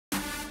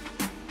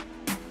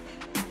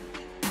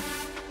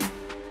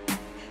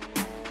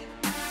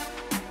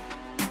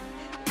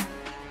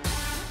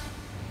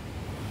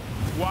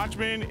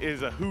Watchmen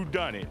is a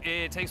whodunit.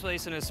 It takes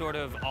place in a sort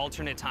of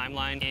alternate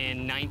timeline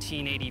in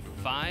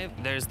 1985.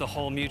 There's the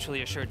whole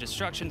mutually assured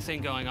destruction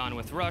thing going on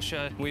with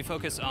Russia. We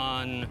focus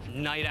on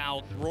Night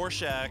Out,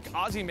 Rorschach,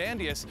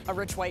 Ozymandias, a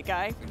rich white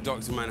guy,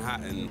 Dr.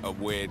 Manhattan, a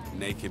weird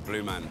naked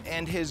blue man,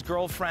 and his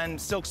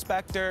girlfriend, Silk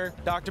Spectre.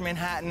 Dr.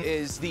 Manhattan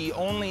is the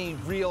only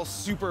real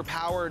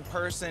super-powered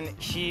person.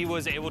 He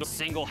was able to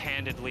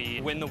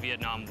single-handedly win the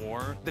Vietnam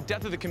War. The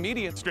death of the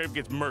comedian Straight up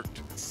gets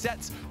murked.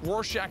 sets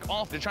Rorschach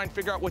off to try and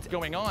figure out what's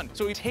going on.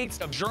 So he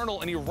takes a journal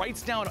and he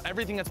writes down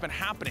everything that's been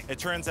happening. It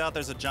turns out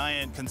there's a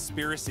giant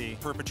conspiracy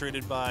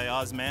perpetrated by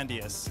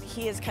Ozymandias.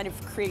 he has kind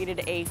of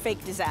created a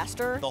fake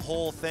disaster. The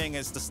whole thing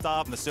is to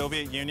stop the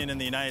Soviet Union and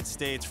the United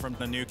States from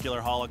the nuclear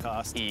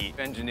holocaust. He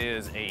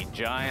engineers a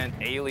giant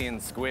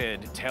alien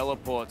squid,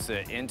 teleports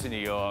it into New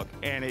York,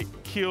 And it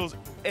kills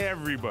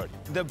everybody.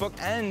 The book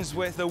ends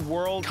with the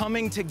world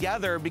coming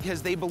together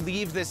because they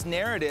believe this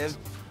narrative.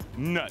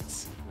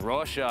 Nuts.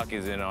 Rorschach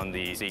is in on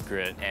the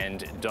secret,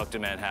 and Dr.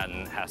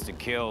 Manhattan has to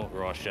kill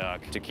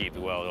Rorschach to keep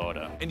the world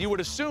order. And you would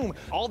assume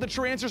all the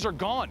true answers are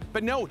gone.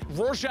 But no,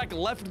 Rorschach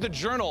left the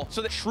journal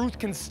so that truth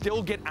can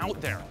still get out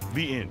there.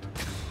 The end.